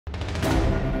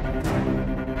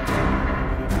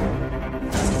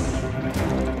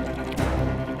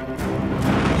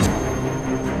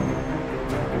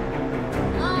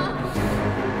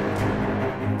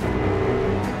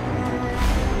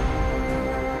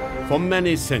For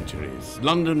many centuries,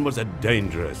 London was a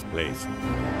dangerous place.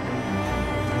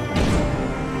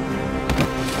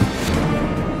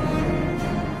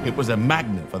 It was a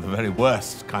magnet for the very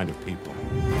worst kind of people.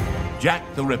 Jack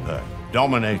the Ripper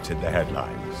dominated the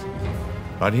headlines,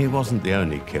 but he wasn't the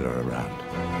only killer around.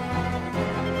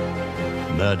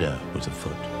 Murder was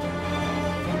afoot.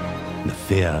 The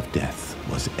fear of death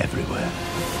was everywhere.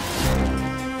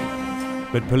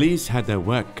 But police had their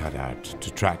work cut out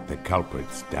to track the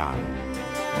culprits down.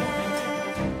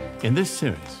 In this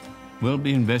series, we'll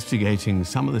be investigating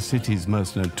some of the city's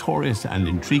most notorious and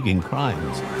intriguing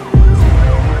crimes.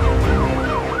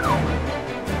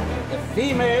 The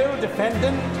female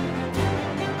defendant.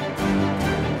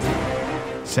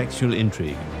 Sexual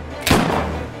intrigue,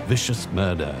 vicious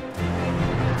murder,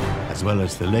 as well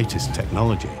as the latest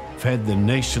technology, fed the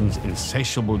nation's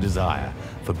insatiable desire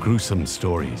for gruesome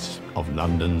stories of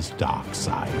London's dark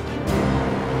side.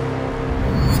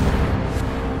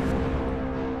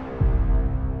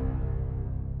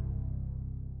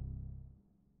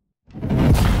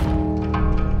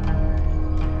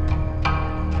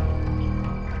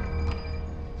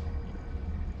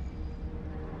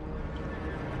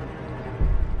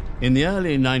 In the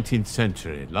early 19th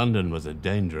century, London was a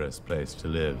dangerous place to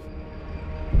live.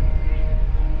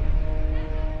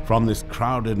 From this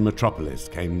crowded metropolis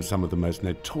came some of the most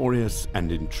notorious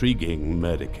and intriguing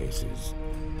murder cases.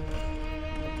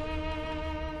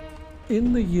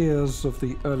 In the years of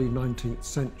the early 19th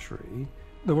century,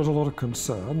 there was a lot of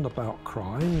concern about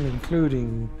crime,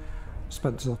 including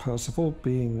Spencer Percival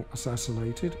being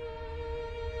assassinated.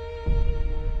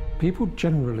 People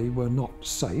generally were not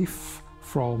safe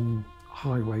from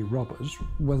highway robbers,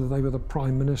 whether they were the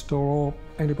Prime Minister or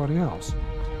anybody else.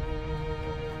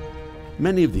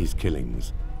 Many of these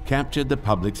killings captured the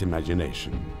public's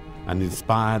imagination and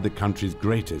inspired the country's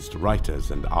greatest writers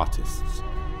and artists.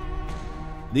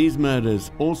 These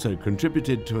murders also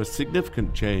contributed to a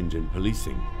significant change in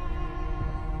policing.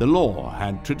 The law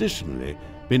had traditionally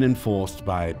been enforced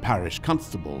by parish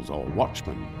constables or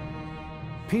watchmen.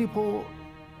 People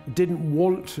didn't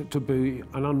want to be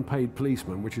an unpaid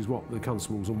policeman, which is what the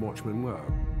constables and watchmen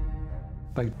were.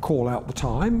 They'd call out the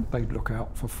time, they'd look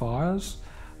out for fires,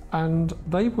 and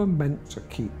they were meant to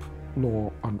keep law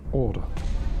and order.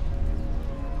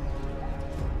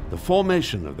 The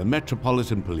formation of the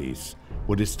Metropolitan Police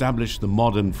would establish the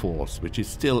modern force which is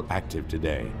still active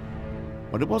today.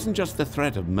 But it wasn't just the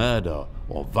threat of murder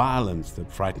or violence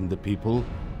that frightened the people.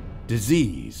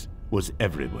 Disease was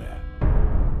everywhere.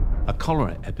 A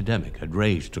cholera epidemic had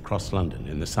raged across London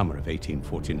in the summer of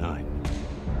 1849.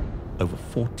 Over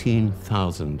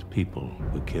 14,000 people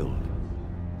were killed.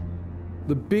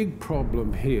 The big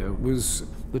problem here was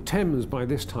the Thames by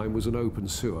this time was an open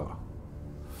sewer.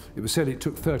 It was said it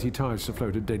took 30 tides to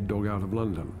float a dead dog out of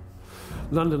London.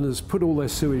 Londoners put all their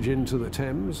sewage into the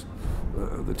Thames,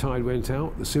 the tide went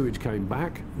out, the sewage came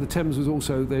back. The Thames was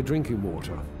also their drinking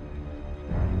water.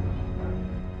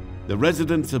 The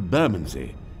residents of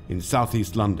Bermondsey in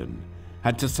southeast London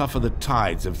had to suffer the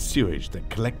tides of sewage that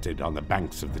collected on the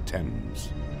banks of the Thames.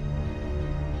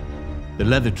 The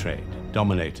leather trade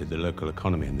dominated the local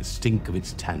economy, and the stink of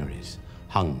its tanneries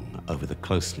hung over the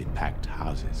closely packed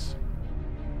houses.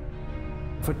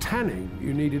 For tanning,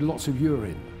 you needed lots of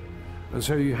urine. And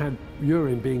so you had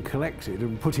urine being collected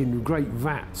and put in great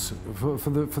vats for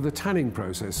the tanning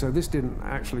process. So this didn't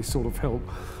actually sort of help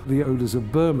the odours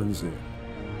of Bermondsey.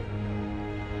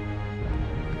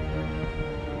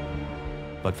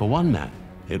 But for one man,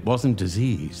 it wasn't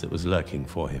disease that was lurking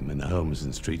for him in the homes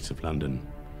and streets of London.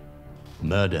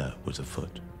 Murder was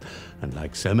afoot, and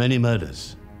like so many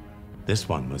murders, this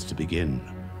one was to begin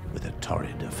with a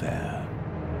torrid affair.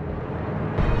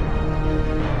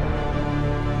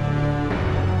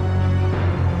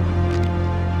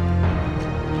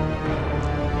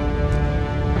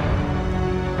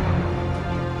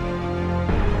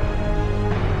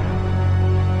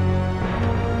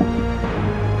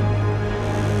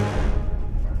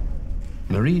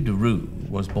 Marie de Roux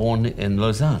was born in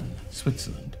Lausanne,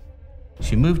 Switzerland.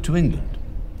 She moved to England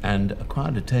and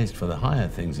acquired a taste for the higher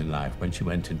things in life when she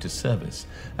went into service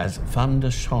as femme de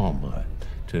chambre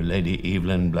to Lady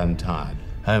Evelyn Blantyre.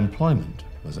 Her employment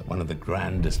was at one of the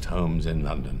grandest homes in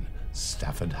London,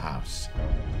 Stafford House.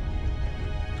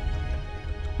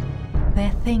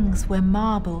 Their things were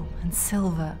marble and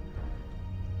silver,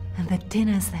 and the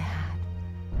dinners they had,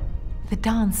 the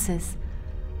dances,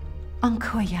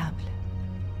 incroyable.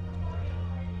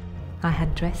 I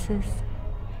had dresses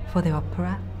for the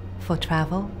opera, for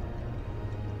travel.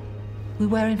 We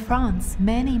were in France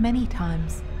many, many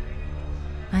times.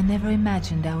 I never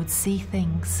imagined I would see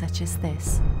things such as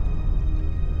this.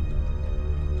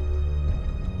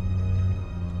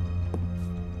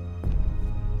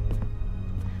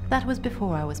 That was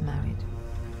before I was married.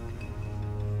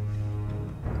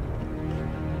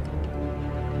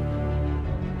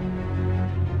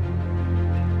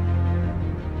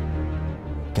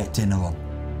 Get dinner on.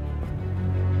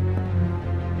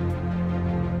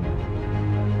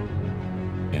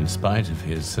 In spite of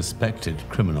his suspected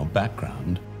criminal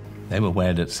background, they were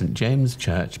wed at St. James'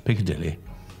 Church, Piccadilly,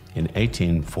 in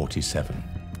 1847.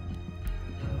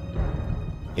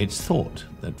 It's thought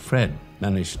that Fred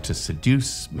managed to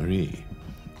seduce Marie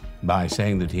by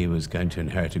saying that he was going to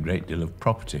inherit a great deal of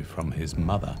property from his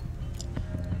mother.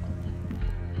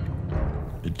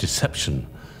 The deception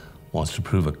was to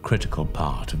prove a critical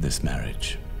part of this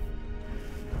marriage.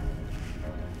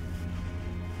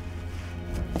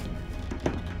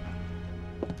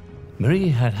 Marie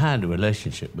had had a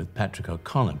relationship with Patrick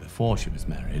O'Connor before she was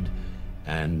married,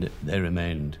 and they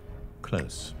remained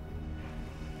close.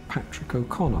 Patrick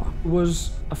O'Connor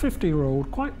was a 50-year-old,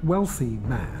 quite wealthy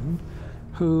man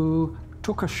who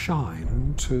took a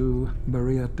shine to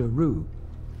Maria de Roux.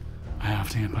 I have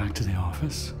to get back to the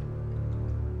office.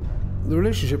 The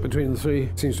relationship between the three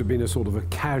seems to have been a sort of a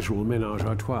casual ménage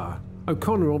à trois.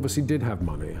 O'Connor obviously did have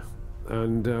money,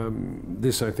 and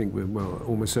this, I think, well,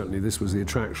 almost certainly this was the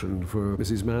attraction for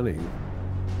Mrs. Manning.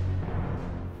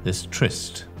 This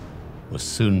tryst was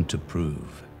soon to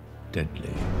prove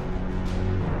deadly.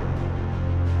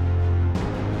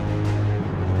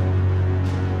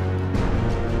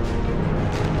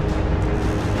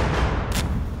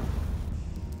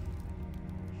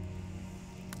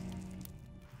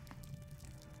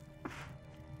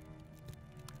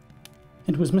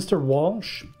 It was Mr.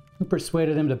 Walsh who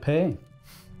persuaded him to pay.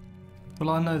 Well,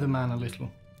 I know the man a little.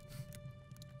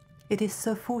 It is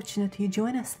so fortunate you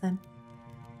join us then,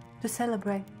 to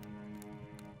celebrate.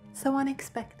 So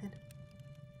unexpected.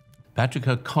 Patrick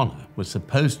O'Connor was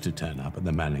supposed to turn up at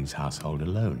the Mannings' household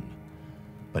alone,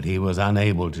 but he was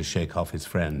unable to shake off his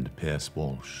friend, Pierce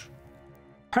Walsh.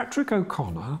 Patrick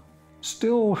O'Connor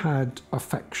still had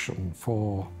affection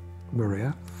for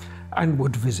Maria and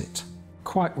would visit.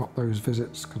 Quite what those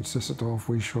visits consisted of,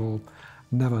 we shall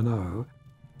never know.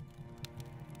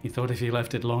 He thought if he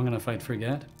left it long enough I'd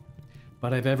forget.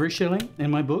 But I've every shilling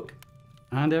in my book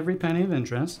and every penny of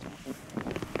interest.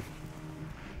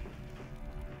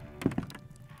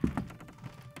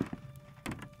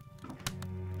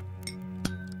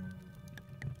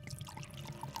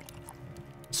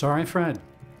 Sorry, Fred.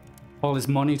 All this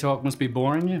money talk must be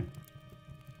boring you.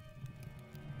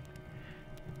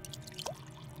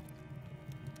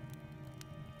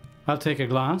 I'll take a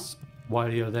glass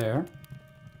while you're there.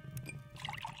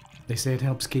 They say it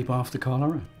helps keep off the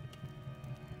cholera.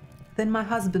 Then my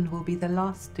husband will be the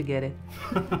last to get it.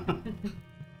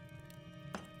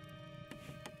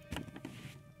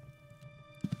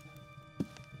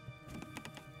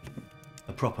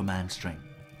 A proper man's drink.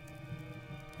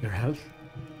 Your health?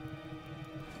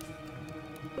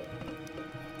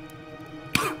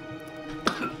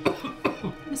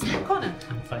 Mr. O'Connor.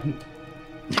 I'm fine.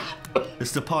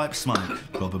 It's the pipe smoke,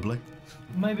 probably.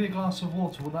 Maybe a glass of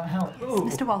water, will that help?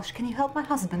 Mr. Walsh, can you help my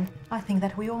husband? I think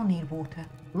that we all need water.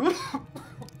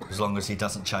 As long as he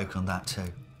doesn't choke on that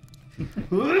too.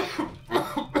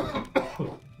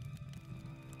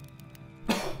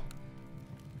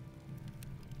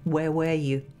 Where were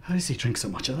you? How does he drink so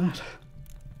much of that?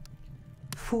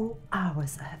 4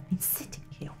 hours I have been sitting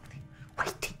here with him,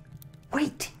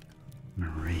 waiting.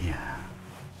 Maria.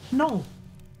 No.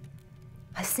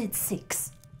 I said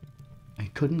 6. I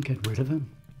couldn't get rid of him.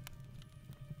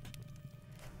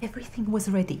 Everything was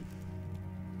ready.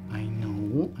 I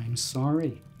know. I'm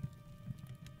sorry.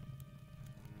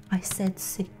 I said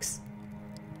 6.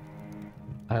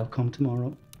 I'll come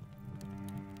tomorrow.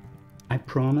 I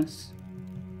promise.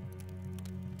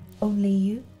 Only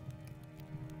you?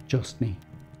 Just me.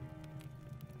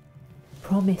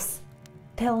 Promise.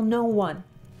 Tell no one.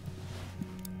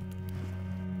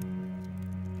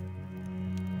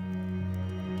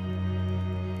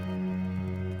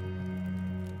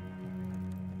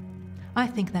 I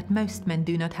think that most men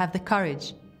do not have the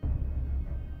courage.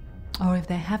 Or if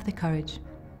they have the courage,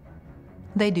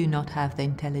 they do not have the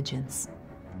intelligence.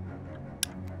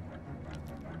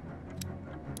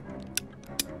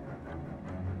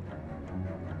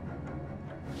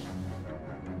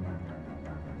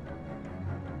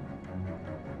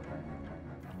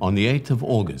 On the 8th of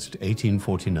August,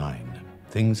 1849,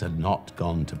 things had not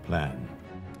gone to plan.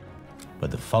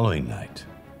 But the following night,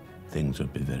 things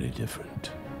would be very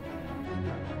different.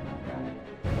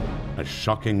 A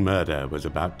shocking murder was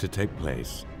about to take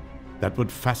place that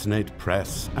would fascinate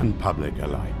press and public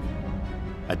alike.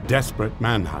 A desperate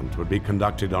manhunt would be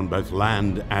conducted on both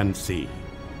land and sea.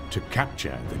 to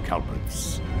capture the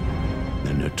culprits.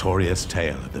 The notorious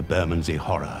tale of the Bermondsey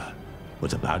horror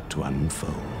was about to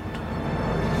unfold.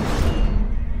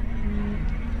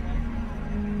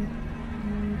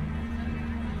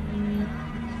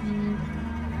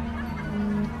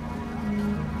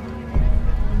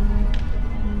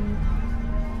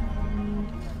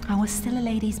 I was still a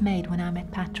lady's maid when I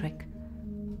met Patrick.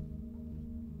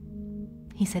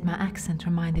 He said my accent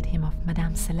reminded him of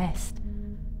Madame Celeste.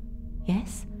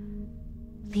 Yes?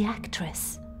 The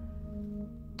actress.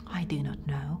 I do not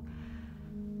know.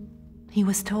 He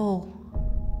was tall.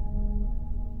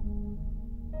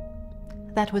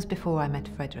 That was before I met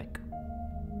Frederick.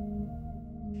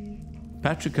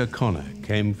 Patrick O'Connor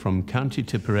came from County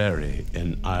Tipperary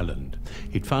in Ireland.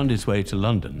 He'd found his way to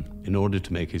London in order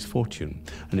to make his fortune,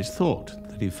 and it's thought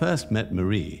that he first met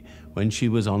Marie when she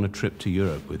was on a trip to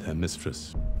Europe with her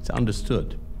mistress. It's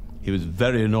understood he was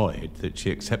very annoyed that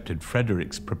she accepted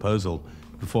Frederick's proposal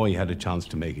before he had a chance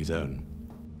to make his own.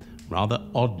 Rather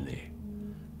oddly,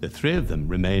 the three of them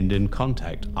remained in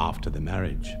contact after the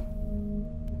marriage.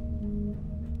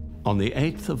 On the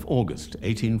 8th of August,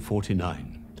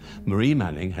 1849, Marie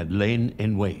Manning had lain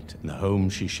in wait in the home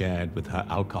she shared with her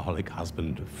alcoholic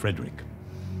husband, Frederick.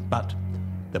 But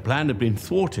the plan had been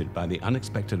thwarted by the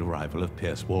unexpected arrival of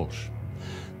Pierce Walsh.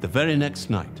 The very next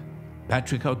night,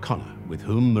 Patrick O'Connor, with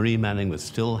whom Marie Manning was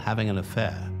still having an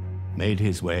affair, made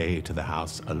his way to the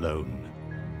house alone.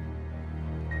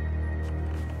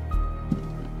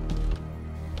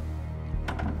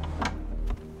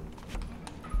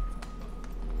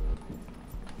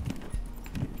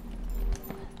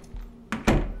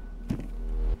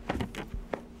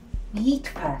 Eat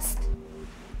first.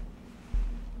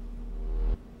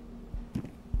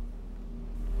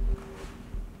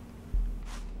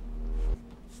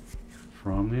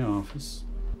 From the office.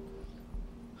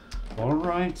 All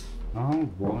right, I'll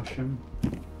wash him.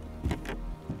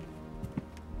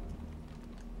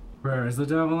 Where is the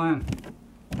devil then?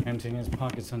 Emptying his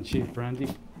pockets on cheap brandy.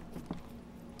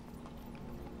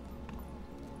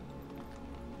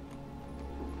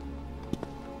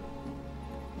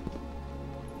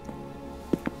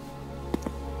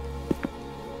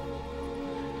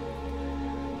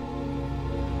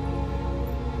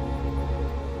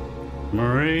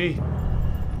 Marie?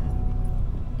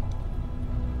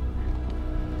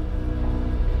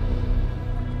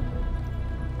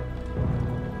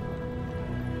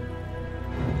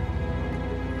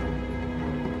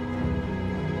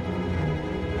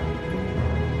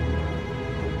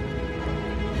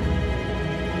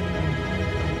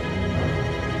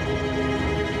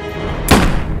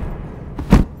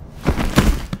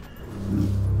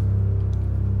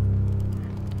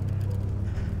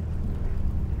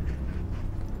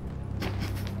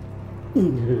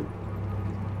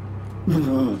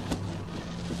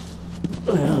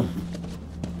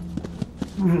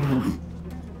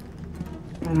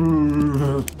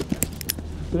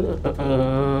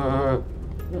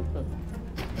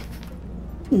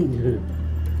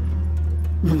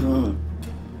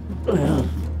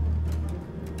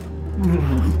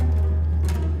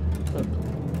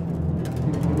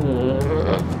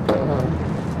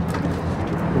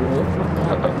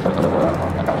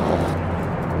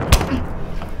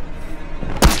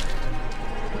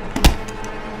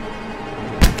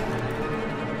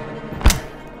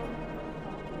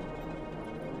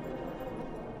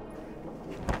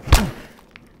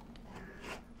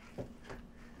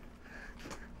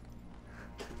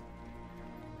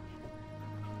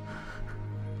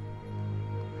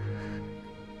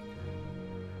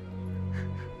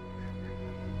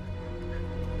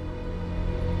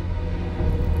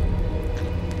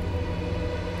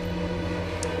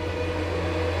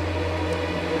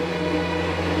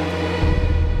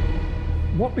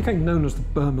 What became known as the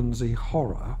Bermondsey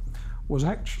Horror was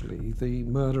actually the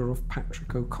murder of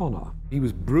Patrick O'Connor. He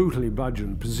was brutally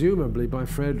bludgeoned, presumably by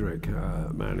Frederick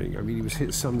Manning. I mean, he was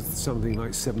hit something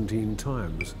like 17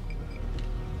 times.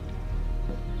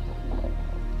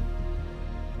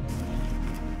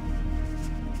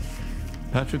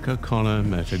 Patrick O'Connor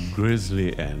met a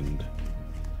grisly end.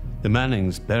 The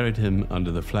Mannings buried him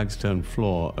under the flagstone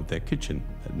floor of their kitchen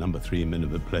at number 3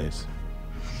 Miniver Place,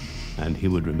 and he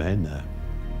would remain there.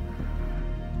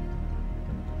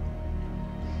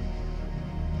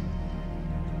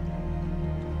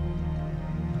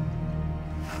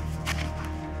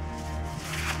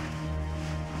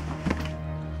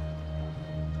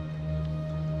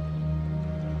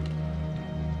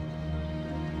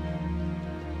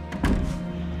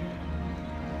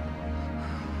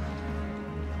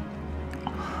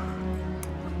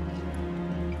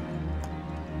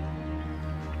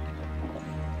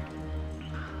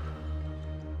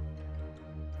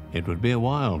 It would be a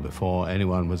while before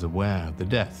anyone was aware of the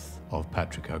death of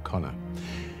Patrick O'Connor.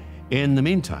 In the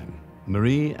meantime,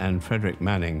 Marie and Frederick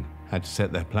Manning had to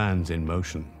set their plans in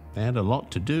motion. They had a lot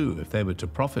to do if they were to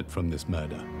profit from this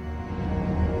murder.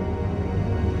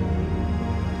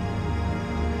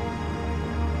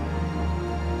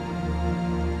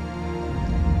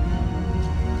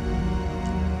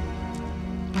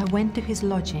 I went to his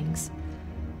lodgings.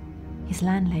 His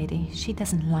landlady, she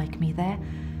doesn't like me there.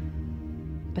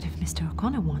 But if Mr.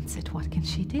 O'Connor wants it, what can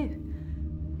she do?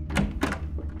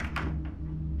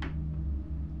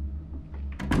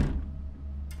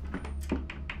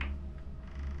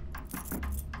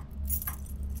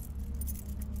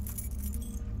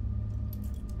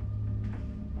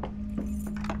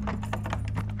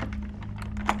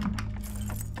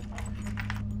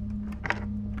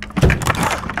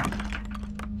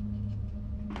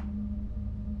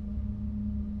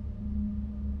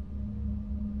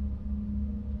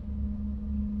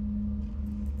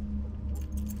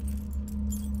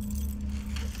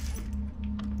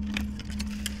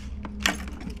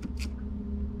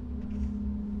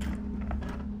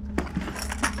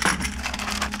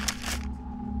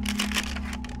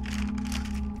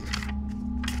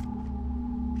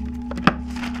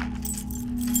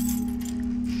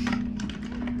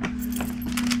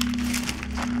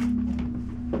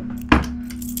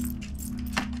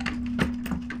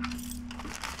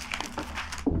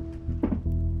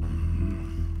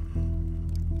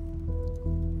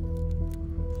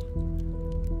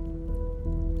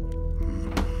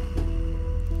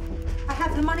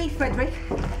 The money, Frederick,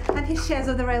 and his shares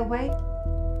of the railway.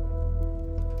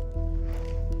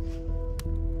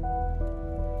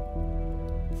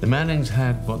 The Mannings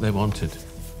had what they wanted.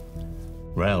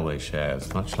 Railway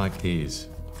shares, much like these.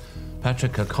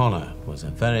 Patrick O'Connor was a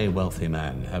very wealthy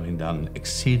man, having done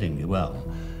exceedingly well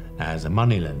as a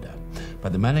moneylender.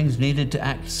 But the Mannings needed to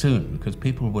act soon, because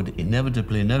people would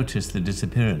inevitably notice the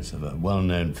disappearance of a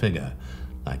well-known figure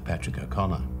like Patrick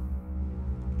O'Connor.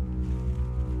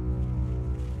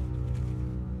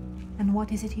 And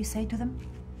what is it you say to them?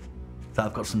 That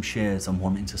I've got some shares I'm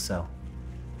wanting to sell.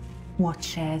 What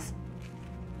shares?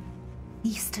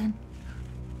 Eastern?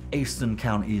 Eastern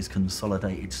Counties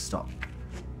Consolidated Stock.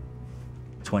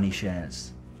 20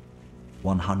 shares.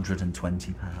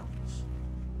 £120.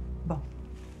 Bon.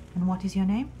 And what is your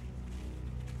name?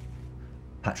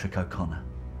 Patrick O'Connor.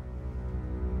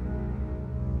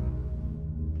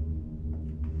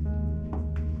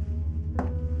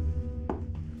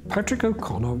 Patrick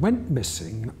O'Connor went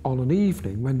missing on an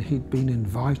evening when he'd been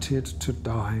invited to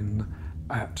dine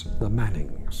at the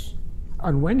Mannings.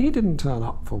 And when he didn't turn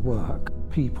up for work,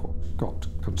 people got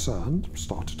concerned,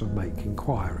 started to make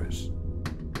inquiries.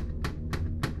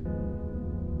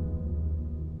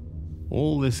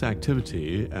 All this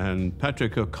activity and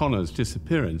Patrick O'Connor's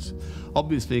disappearance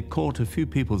obviously caught a few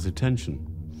people's attention.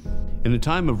 In a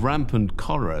time of rampant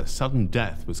cholera, sudden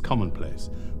death was commonplace,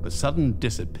 but sudden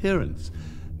disappearance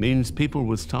means people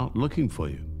will start looking for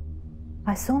you.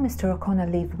 I saw Mr. O'Connor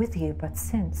leave with you, but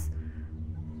since...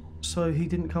 So he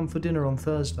didn't come for dinner on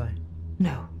Thursday?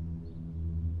 No.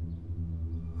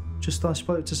 Just I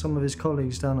spoke to some of his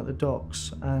colleagues down at the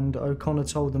docks, and O'Connor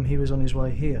told them he was on his way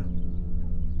here.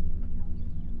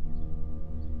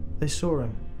 They saw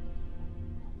him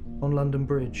on London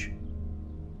Bridge.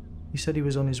 He said he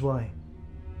was on his way.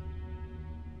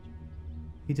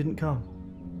 He didn't come.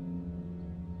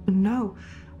 No,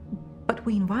 but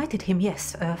we invited him,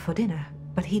 yes, for dinner,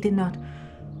 but he did not.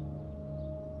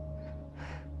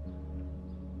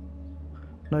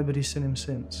 Nobody's seen him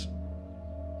since.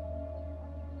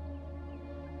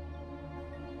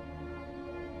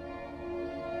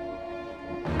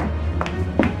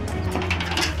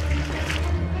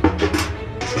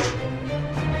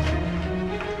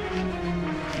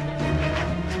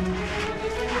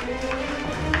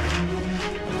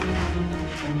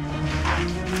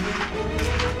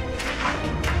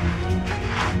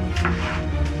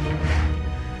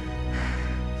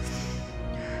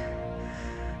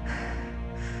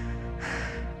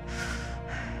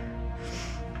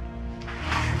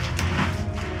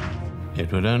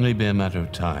 It would only be a matter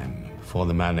of time before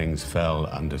the Mannings fell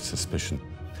under suspicion.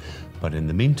 But in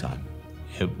the meantime,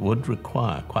 it would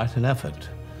require quite an effort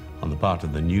on the part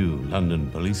of the new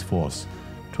London police force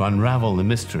to unravel the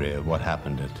mystery of what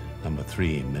happened at number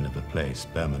 3 Miniver Place,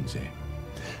 Bermondsey,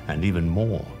 and even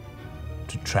more,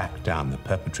 to track down the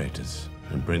perpetrators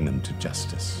and bring them to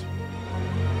justice.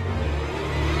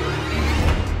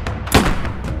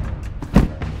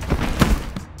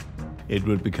 It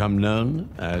would become known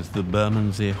as the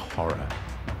Bermondsey Horror.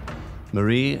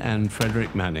 Marie and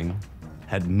Frederick Manning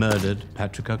had murdered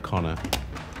Patrick O'Connor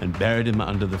and buried him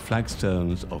under the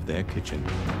flagstones of their kitchen.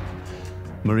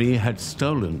 Marie had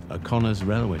stolen O'Connor's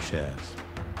railway shares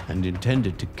and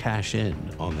intended to cash in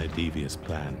on their devious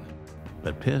plan.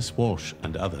 But Pierce Walsh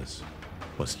and others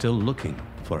were still looking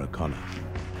for O'Connor.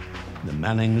 The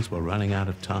Mannings were running out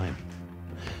of time.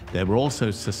 They were also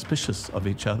suspicious of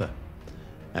each other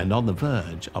and on the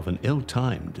verge of an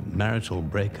ill-timed marital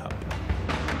breakup.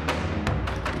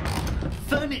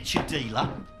 Furniture dealer?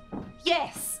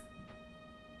 Yes.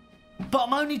 But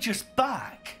I'm only just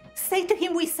back. Say to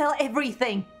him we sell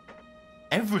everything.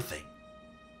 Everything?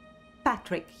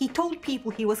 Patrick, he told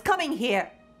people he was coming here.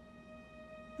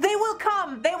 They will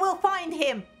come. They will find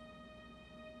him.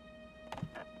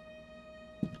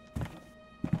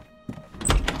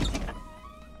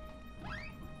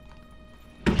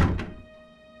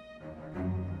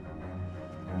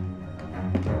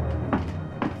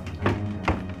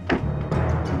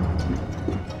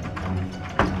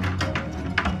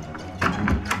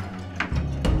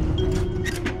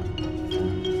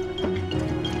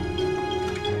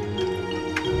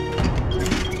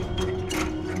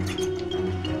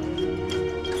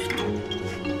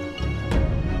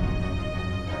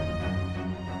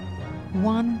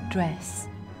 One dress.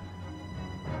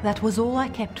 That was all I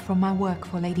kept from my work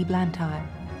for Lady Blantyre.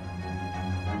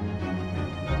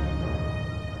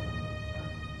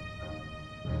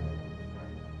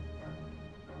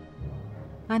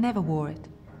 I never wore it.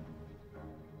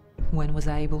 When was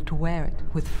I able to wear it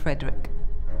with Frederick?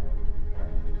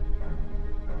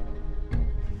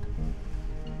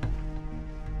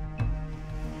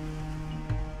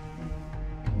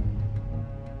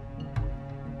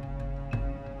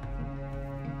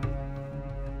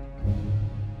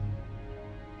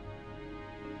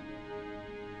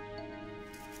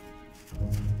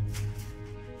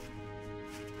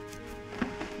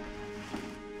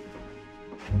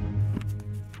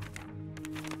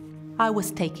 I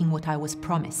was taking what I was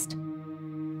promised.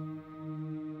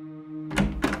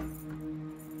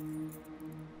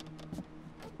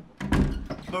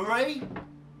 Marie?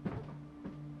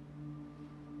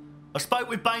 I spoke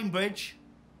with Bainbridge.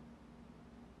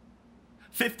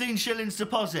 15 shillings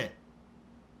deposit.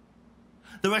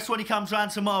 The rest when he comes round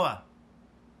tomorrow.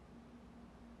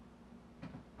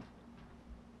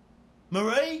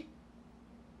 Marie?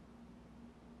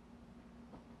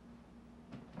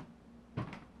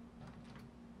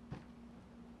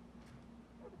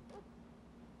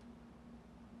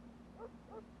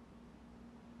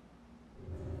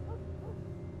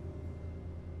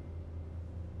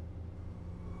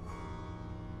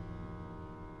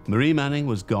 Marie Manning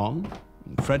was gone.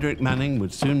 Frederick Manning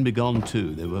would soon be gone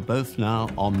too. They were both now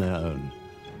on their own.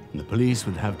 And the police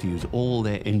would have to use all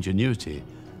their ingenuity,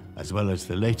 as well as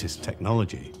the latest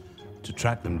technology, to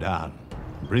track them down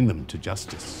and bring them to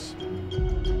justice.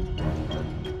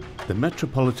 The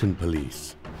Metropolitan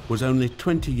Police was only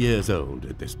 20 years old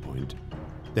at this point.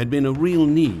 There'd been a real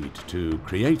need to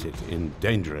create it in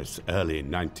dangerous early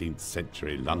 19th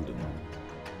century London.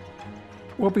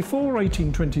 Well, before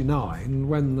 1829,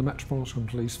 when the Metropolitan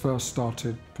Police first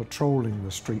started patrolling the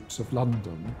streets of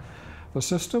London, the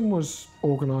system was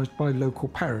organised by local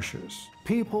parishes.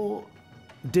 People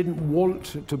didn't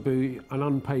want to be an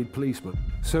unpaid policeman.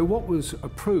 So what was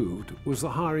approved was the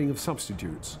hiring of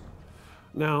substitutes.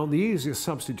 Now, the easiest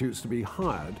substitutes to be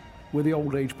hired were the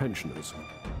old age pensioners.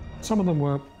 Some of them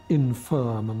were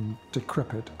infirm and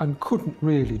decrepit and couldn't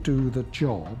really do the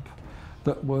job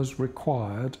that was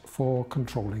required for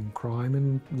controlling crime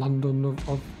in London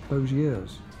of those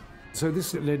years. So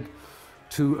this led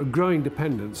to a growing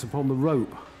dependence upon the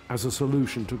rope as a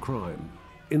solution to crime.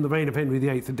 In the reign of Henry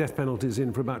VIII, the death penalty is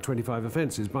in for about 25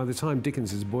 offences. By the time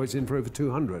Dickens is a boy, it's in for over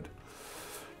 200.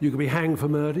 You could be hanged for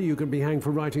murder, you could be hanged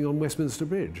for writing on Westminster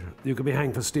Bridge. You could be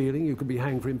hanged for stealing, you could be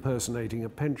hanged for impersonating a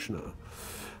pensioner.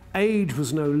 Age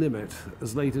was no limit.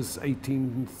 As late as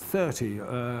 1830,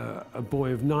 a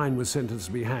boy of 9 was sentenced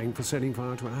to be hanged for setting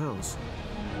fire to a house.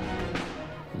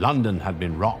 London had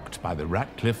been rocked by the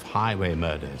Ratcliffe highway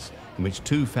murders, in which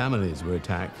 2 families were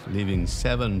attacked, leaving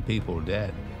 7 people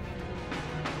dead.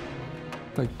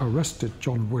 They arrested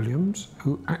John Williams,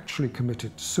 who actually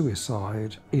committed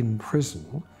suicide in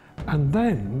prison, and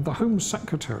then the Home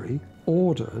Secretary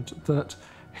ordered that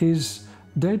his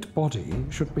dead body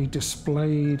should be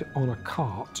displayed on a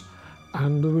cart,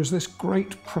 and there was this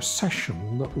great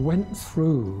procession that went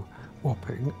through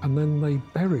Wapping, and then they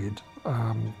buried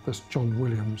this John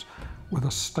Williams with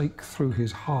a stake through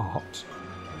his heart.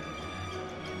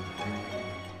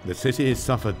 The city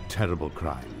suffered terrible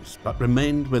crimes, but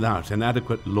remained without an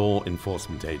adequate law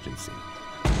enforcement agency.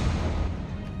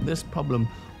 This problem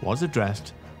was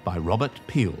addressed by Robert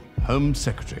Peel, Home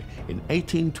Secretary, in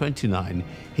 1829,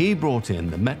 he brought in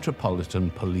the Metropolitan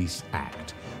Police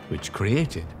Act, which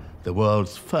created the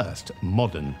world's first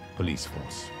modern police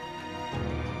force.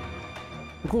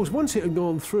 Of course, once it had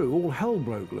gone through, all hell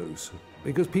broke loose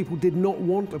because people did not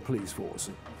want a police force.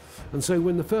 And so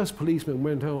when the first policemen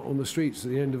went out on the streets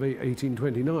at the end of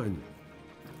 1829,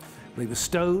 they were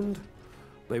stoned,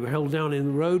 they were held down in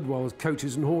the road while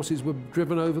coaches and horses were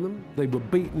driven over them, they were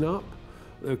beaten up,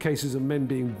 there were cases of men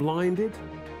being blinded.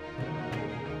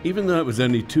 Even though it was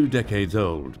only 2 decades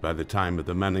old by the time of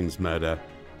the Mannings murder,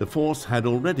 the force had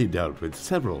already dealt with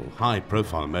several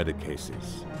high-profile murder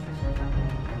cases.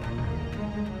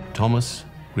 Thomas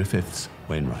Griffiths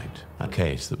Wainwright, a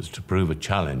case that was to prove a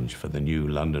challenge for the new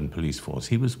London police force.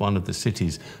 He was one of the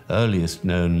city's earliest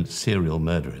known serial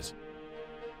murderers.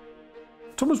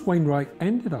 Thomas Wainwright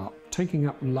ended up taking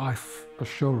up life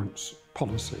assurance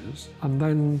policies and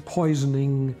then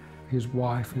poisoning his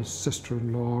wife, his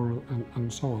sister-in-law,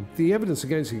 and so on. The evidence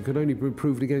against him could only be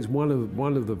proved against one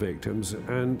of the victims,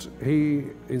 and he,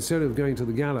 instead of going to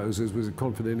the gallows as was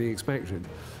confidently expected,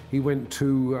 he went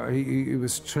to, he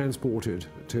was transported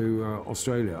to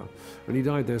Australia, and he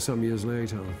died there some years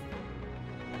later.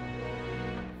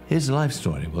 His life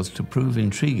story was to prove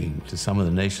intriguing to some of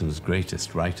the nation's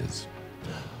greatest writers.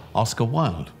 Oscar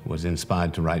Wilde was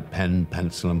inspired to write Pen,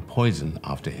 Pencil and Poison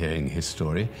after hearing his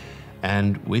story,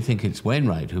 and we think it's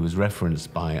Wainwright who was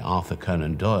referenced by Arthur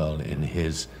Conan Doyle in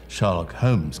his Sherlock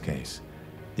Holmes case,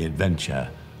 The Adventure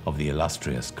of the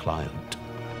Illustrious Client.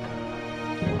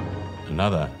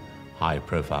 Another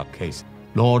high-profile case,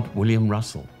 Lord William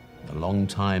Russell, the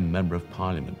long-time Member of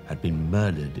Parliament, had been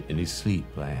murdered in his sleep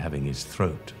by having his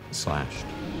throat slashed.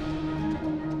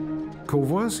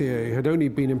 Courvoisier had only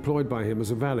been employed by him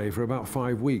as a valet for about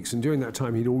 5 weeks, and during that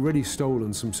time he'd already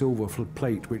stolen some silver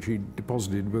plate which he'd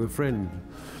deposited with a friend.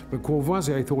 But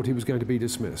Courvoisier thought he was going to be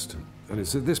dismissed, and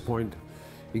it's at this point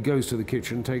he goes to the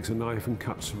kitchen, takes a knife and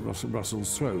cuts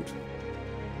Russell's throat.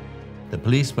 The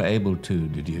police were able to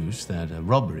deduce that a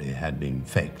robbery had been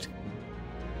faked.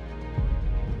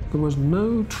 There was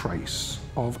no trace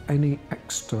of any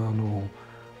external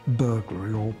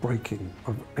burglary or breaking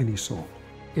of any sort.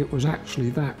 It was actually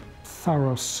that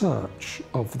thorough search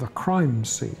of the crime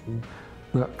scene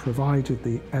that provided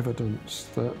the evidence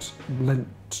that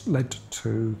led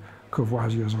to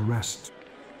Courvoisier's arrest.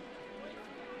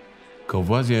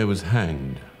 Courvoisier was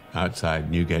hanged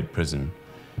outside Newgate Prison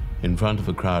in front of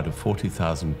a crowd of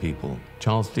 40,000 people.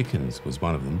 Charles Dickens was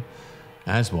one of them,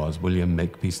 as was William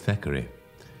Makepeace Thackeray,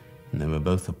 and they were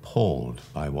both appalled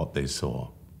by what they saw.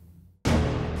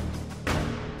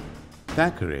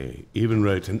 Thackeray even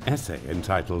wrote an essay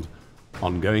entitled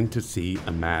On Going to See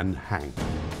a Man Hanged.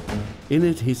 In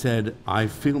it he said, "I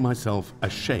feel myself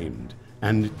ashamed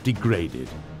and degraded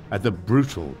at the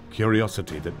brutal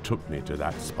curiosity that took me to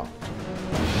that spot."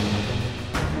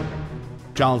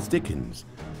 Charles Dickens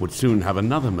would soon have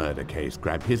another murder case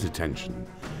grab his attention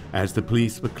as the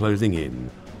police were closing in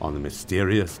on the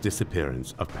mysterious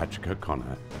disappearance of Patrick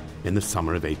O'Connor in the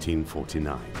summer of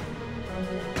 1849.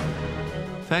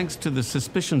 Thanks to the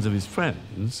suspicions of his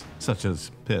friends, such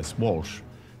as Pierce Walsh,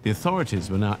 the authorities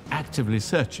were now actively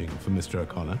searching for Mr.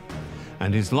 O'Connor,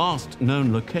 and his last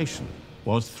known location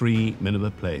was 3 Miniver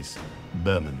Place,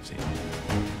 Bermondsey.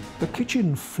 The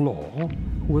kitchen floor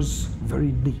was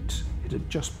very neat. It had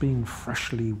just been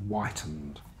freshly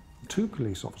whitened. 2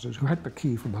 police officers who had the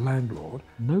key from the landlord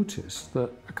noticed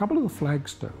that a couple of the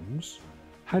flagstones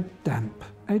had damp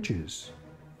edges.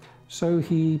 So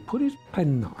he put his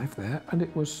penknife there and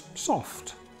it was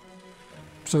soft.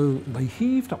 So they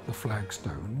heaved up the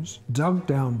flagstones, dug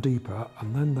down deeper,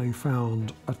 and then they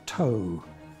found a toe.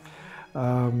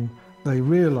 They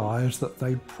realised that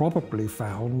they'd probably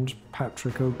found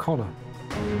Patrick O'Connor.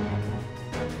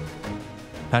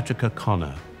 Patrick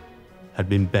O'Connor had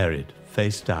been buried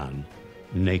face down,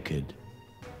 naked,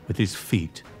 with his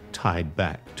feet tied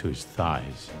back to his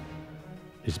thighs.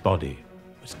 His body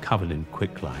was covered in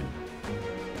quicklime.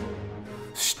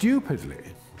 Stupidly,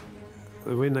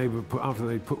 when they were after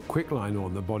they put quicklime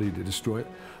on the body to destroy it,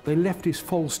 they left his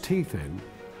false teeth in,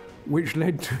 which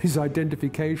led to his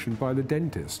identification by the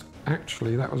dentist.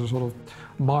 Actually, that was a sort of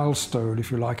milestone,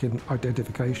 if you like, in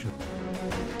identification.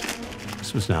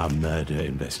 This was now a murder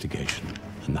investigation,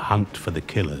 and the hunt for the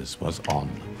killers was on.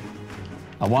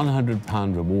 A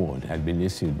 £100 reward had been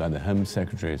issued by the Home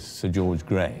Secretary, Sir George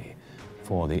Grey,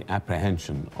 for the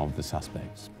apprehension of the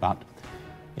suspects. But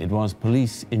it was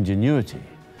police ingenuity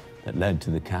that led to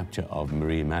the capture of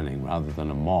Marie Manning rather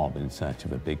than a mob in search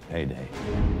of a big payday.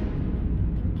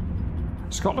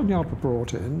 Scotland Yard were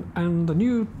brought in and the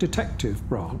new detective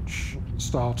branch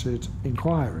started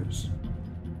inquiries.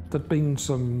 There'd been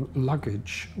some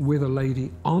luggage with a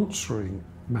lady answering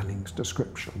Manning's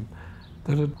description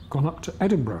that had gone up to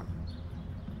Edinburgh.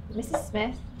 Mrs.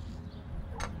 Smith,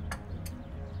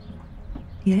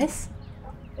 Yes?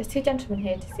 there's two gentlemen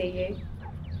here to see you.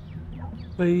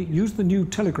 They used the new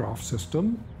telegraph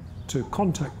system to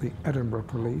contact the Edinburgh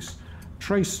police,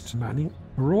 traced Manning,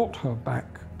 brought her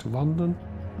back to London.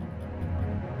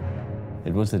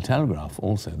 It was the telegraph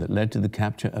also that led to the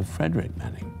capture of Frederick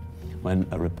Manning, when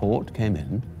a report came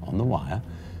in on the wire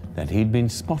that he'd been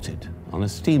spotted on a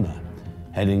steamer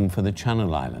heading for the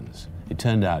Channel Islands. It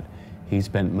turned out he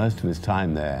spent most of his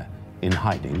time there in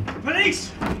hiding.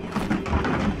 Police!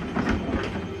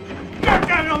 Get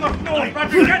down on the floor,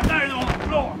 Patrick! Get down on the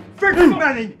floor! Frederick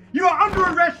Manning, you are under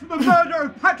arrest for the murder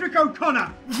of Patrick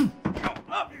O'Connor!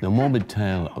 The morbid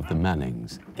tale of the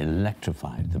Mannings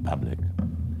electrified the public.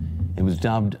 It was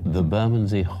dubbed the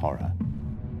Bermondsey Horror.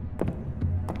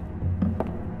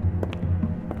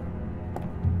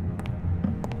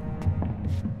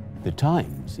 The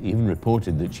Times even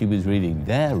reported that she was reading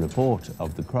their report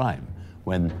of the crime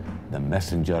when the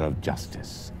messenger of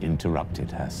justice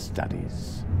interrupted her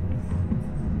studies.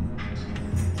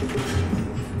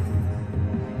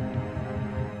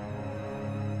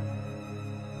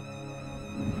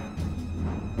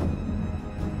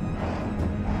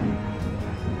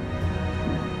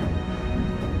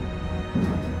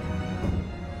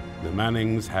 The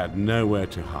Mannings had nowhere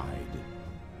to hide.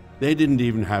 They didn't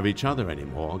even have each other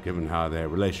anymore, given how their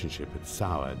relationship had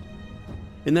soured.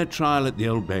 In their trial at the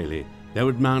Old Bailey, they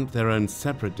would mount their own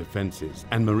separate defences,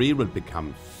 and Marie would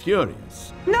become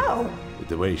furious No! with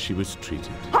the way she was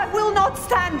treated. I will not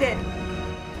stand it!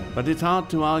 But it's hard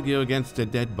to argue against a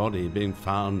dead body being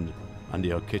found under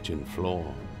your kitchen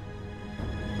floor.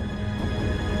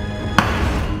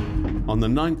 On the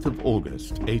 9th of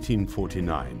August,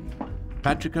 1849,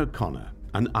 Patrick O'Connor,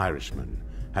 an Irishman,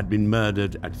 had been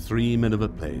murdered at 3 Miniver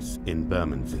Place in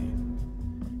Bermondsey.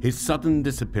 His sudden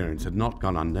disappearance had not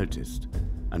gone unnoticed,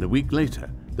 and a week later,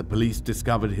 the police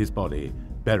discovered his body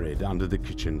buried under the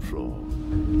kitchen floor.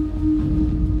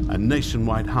 A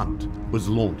nationwide hunt was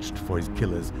launched for his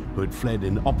killers, who had fled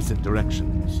in opposite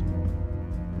directions.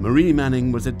 Marie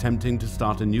Manning was attempting to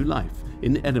start a new life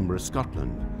in Edinburgh,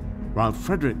 Scotland, while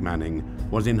Frederick Manning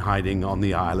was in hiding on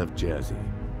the Isle of Jersey.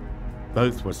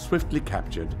 Both were swiftly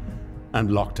captured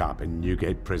and locked up in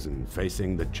Newgate Prison,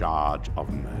 facing the charge of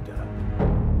murder.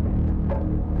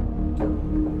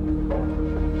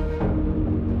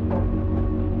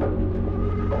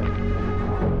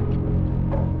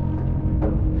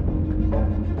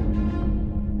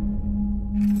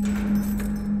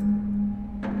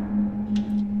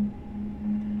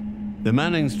 The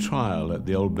Mannings' trial at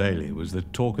the Old Bailey was the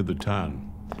talk of the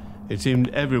town. It seemed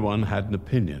everyone had an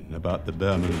opinion about the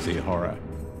Bermondsey Horror.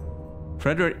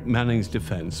 Frederick Manning's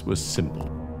defense was simple.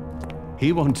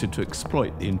 He wanted to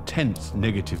exploit the intense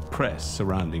negative press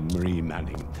surrounding Marie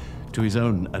Manning to his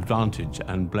own advantage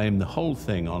and blame the whole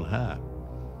thing on her.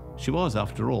 She was,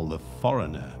 after all, the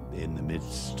foreigner in the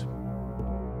midst.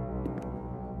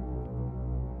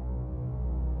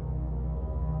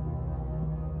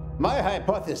 My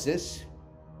hypothesis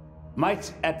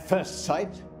might, at first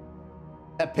sight,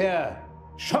 appear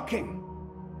shocking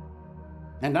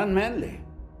and unmanly.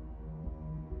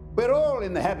 We're all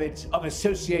in the habit of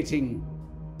associating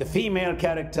the female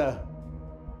character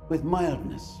with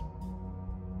mildness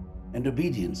and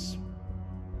obedience,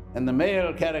 and the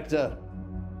male character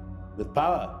with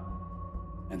power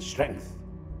and strength.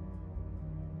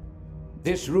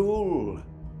 This rule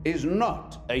is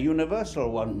not a universal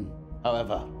one,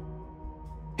 however.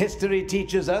 History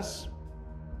teaches us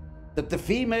that the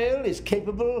female is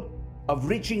capable of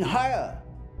reaching higher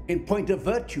in point of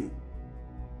virtue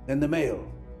than the male.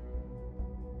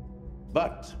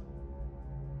 But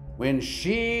when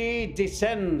she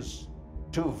descends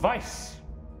to vice,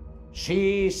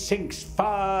 she sinks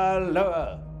far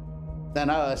lower than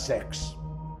our sex.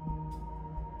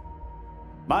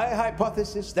 My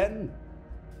hypothesis, then,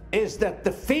 is that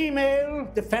the female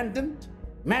defendant,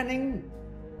 Manning,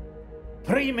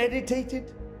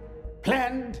 premeditated,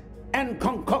 planned, and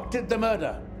concocted the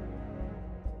murder,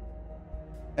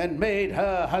 and made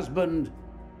her husband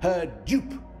her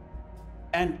dupe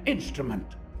and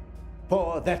instrument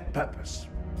for that purpose.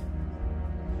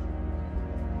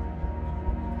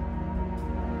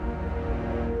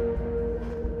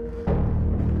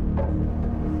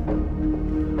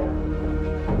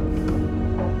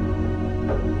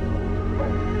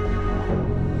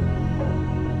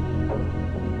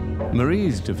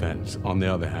 Marie's defense, on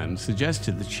the other hand,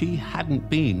 suggested that she hadn't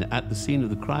been at the scene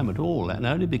of the crime at all and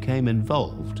only became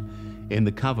involved in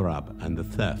the cover-up and the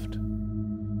theft.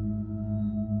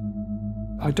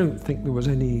 I don't think there was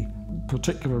any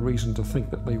particular reason to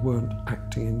think that they weren't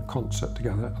acting in concert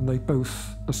together, and they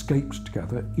both escaped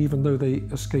together, even though they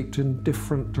escaped in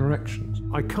different directions.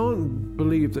 I can't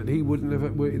believe that he would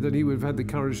have had the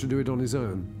courage to do it on his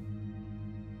own.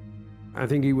 I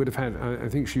think he would have had. I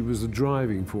think she was the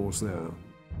driving force there.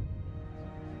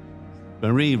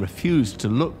 Marie refused to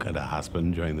look at her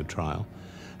husband during the trial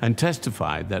and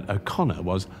testified that O'Connor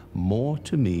was more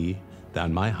to me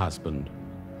than my husband,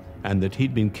 and that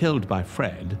he'd been killed by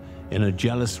Fred in a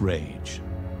jealous rage.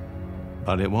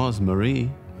 But it was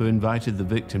Marie who invited the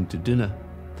victim to dinner,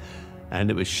 and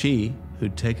it was she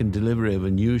who'd taken delivery of a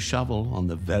new shovel on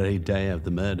the very day of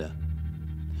the murder.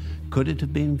 Could it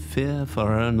have been fear for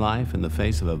her own life in the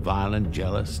face of a violent,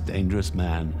 jealous, dangerous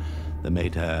man that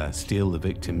made her steal the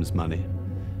victim's money?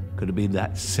 Could it be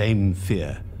that same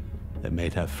fear that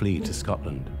made her flee to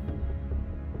Scotland?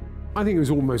 I think it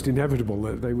was almost inevitable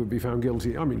that they would be found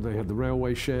guilty. I mean, they had the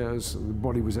railway shares, and the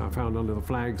body was found under the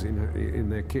flags in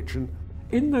their kitchen.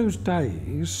 In those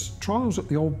days, trials at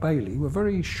the Old Bailey were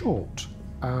very short.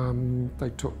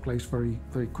 They took place very,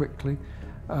 very quickly.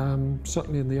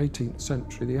 Certainly in the 18th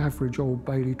century, the average Old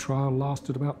Bailey trial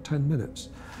lasted about 10 minutes.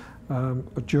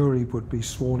 A jury would be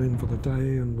sworn in for the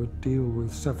day and would deal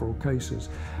with several cases.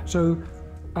 So,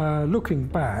 looking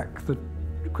back, the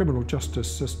criminal justice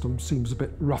system seems a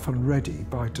bit rough and ready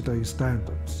by today's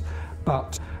standards.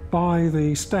 But by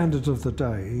the standards of the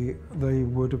day, they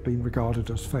would have been regarded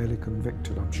as fairly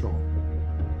convicted, I'm sure.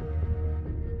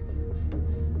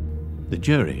 The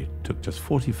jury took just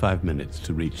 45 minutes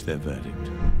to reach their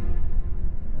verdict.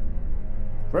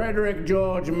 Frederick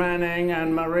George Manning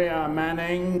and Maria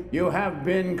Manning, you have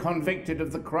been convicted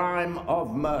of the crime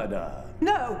of murder.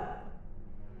 No!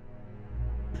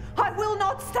 I will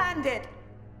not stand it!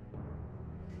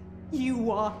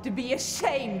 You are to be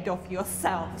ashamed of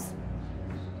yourselves.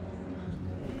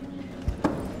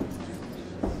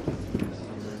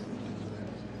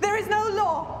 There is no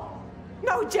law,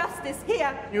 no justice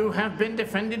here. You have been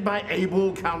defended by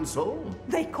able counsel.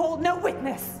 They called no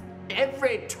witness.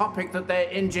 Every topic that their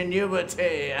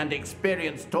ingenuity and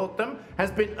experience taught them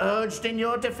has been urged in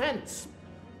your defense.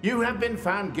 You have been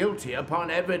found guilty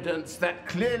upon evidence that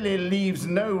clearly leaves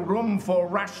no room for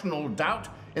rational doubt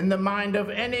in the mind of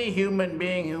any human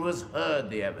being who has heard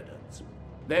the evidence.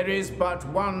 There is but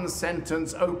one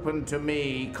sentence open to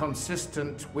me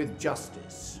consistent with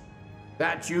justice: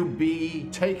 that you be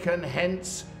taken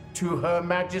hence to Her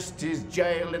Majesty's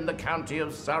jail in the county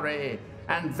of Surrey,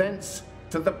 and thence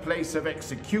to the place of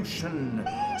execution,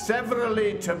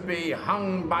 severally to be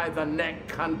hung by the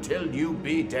neck until you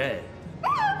be dead.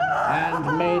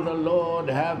 And may the Lord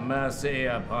have mercy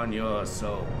upon your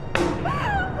soul.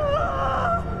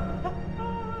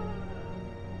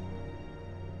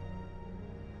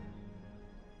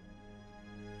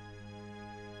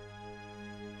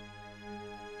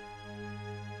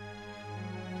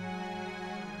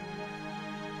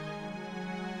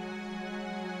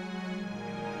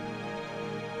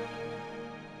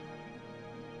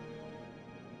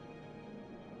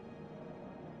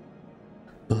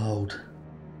 Behold,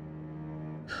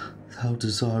 thou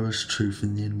desirest truth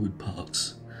in the inward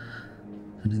parts,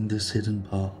 and in this hidden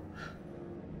part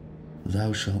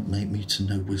thou shalt make me to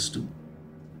know wisdom.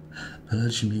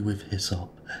 Purge me with hyssop,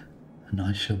 and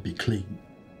I shall be clean.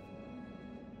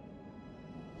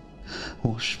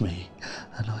 Wash me,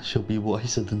 and I shall be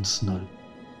whiter than snow.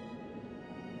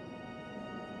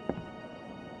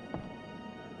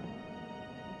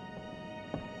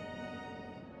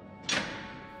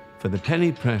 For the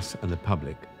penny press and the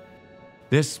public,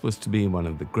 this was to be one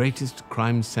of the greatest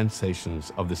crime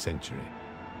sensations of the century.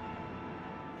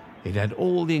 It had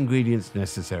all the ingredients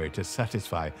necessary to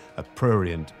satisfy a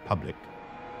prurient public.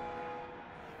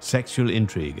 Sexual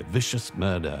intrigue, a vicious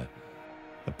murder,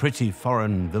 a pretty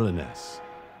foreign villainess,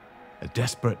 a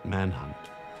desperate manhunt.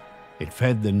 It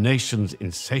fed the nation's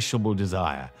insatiable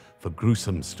desire for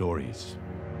gruesome stories.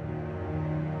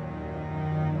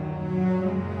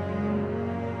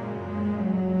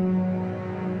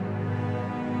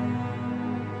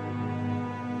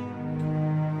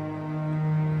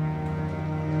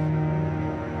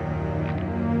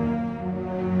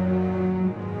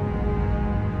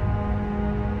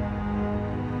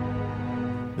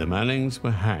 The Mannings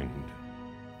were hanged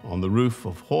on the roof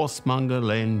of Horsemonger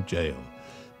Lane Jail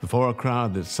before a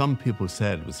crowd that some people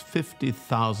said was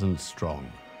 50,000 strong.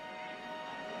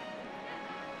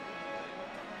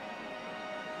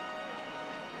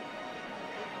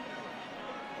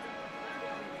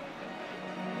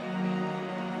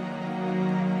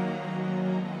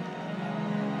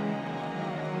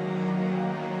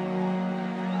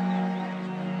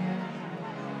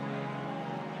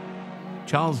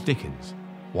 Charles Dickens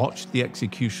watched the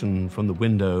execution from the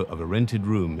window of a rented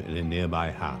room in a nearby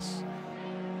house.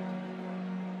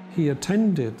 He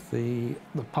attended the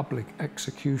public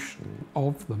execution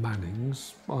of the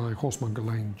Mannings by Horsemonger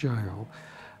Lane Jail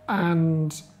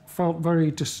and felt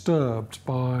very disturbed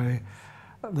by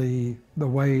the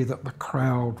way that the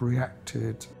crowd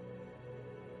reacted.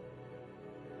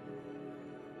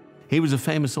 He was a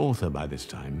famous author by this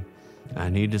time,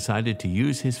 and he decided to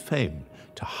use his fame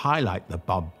to highlight the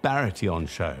barbarity on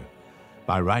show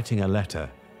by writing a letter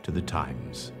to the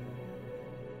Times.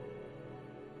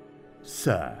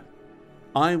 Sir,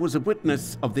 I was a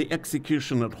witness of the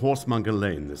execution at Horsemonger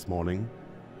Lane this morning.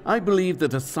 I believe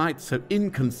that a sight so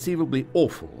inconceivably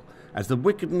awful as the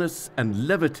wickedness and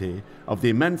levity of the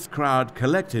immense crowd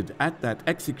collected at that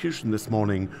execution this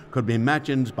morning could be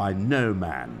imagined by no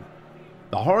man.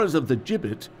 The horrors of the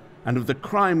gibbet and of the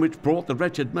crime which brought the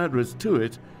wretched murderers to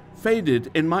it faded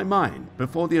in my mind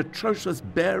before the atrocious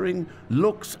bearing,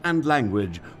 looks, and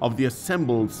language of the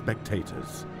assembled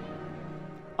spectators.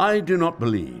 I do not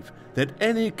believe that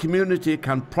any community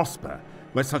can prosper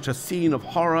where such a scene of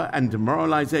horror and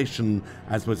demoralization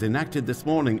as was enacted this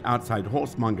morning outside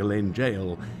Horsemonger Lane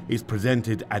Jail is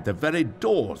presented at the very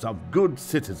doors of good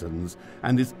citizens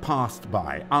and is passed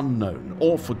by unknown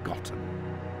or forgotten.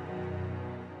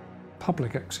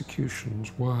 Public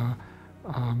executions were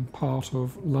part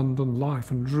of London life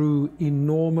and drew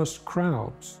enormous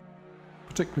crowds,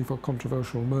 particularly for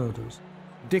controversial murders.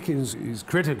 Dickens is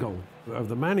critical of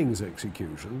the Mannings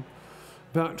execution,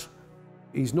 but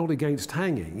he's not against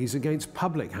hanging, he's against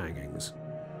public hangings.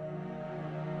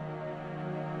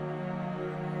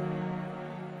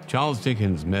 Charles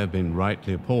Dickens may have been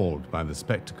rightly appalled by the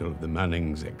spectacle of the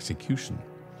Mannings execution,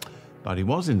 but he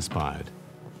was inspired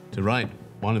to write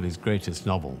one of his greatest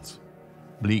novels,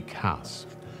 Bleak House.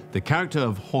 The character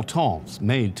of Hortense,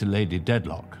 maid to Lady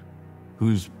Dedlock,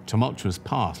 whose tumultuous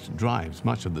past drives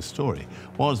much of the story,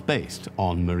 was based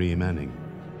on Marie Manning.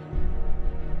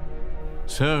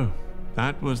 So,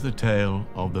 that was the tale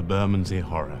of the Bermondsey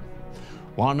Horror,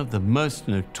 one of the most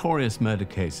notorious murder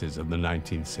cases of the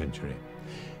 19th century.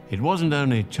 It wasn't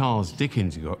only Charles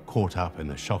Dickens who got caught up in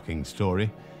the shocking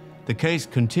story. The case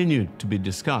continued to be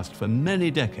discussed for many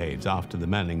decades after the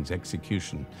Mannings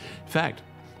execution. In fact,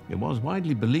 it was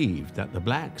widely believed that the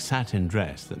black satin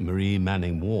dress that Marie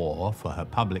Manning wore for her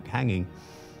public hanging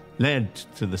led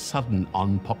to the sudden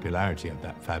unpopularity of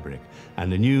that fabric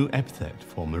and a new epithet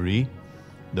for Marie,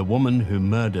 the woman who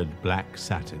murdered black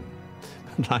satin.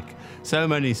 Like so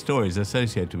many stories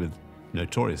associated with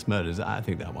notorious murders, I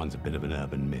think that one's a bit of an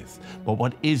urban myth. But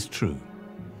what is true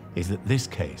is that this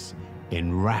case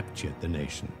enraptured the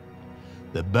nation.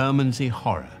 The Bermondsey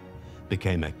Horror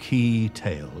became a key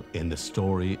tale in the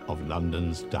story of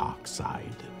London's dark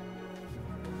side.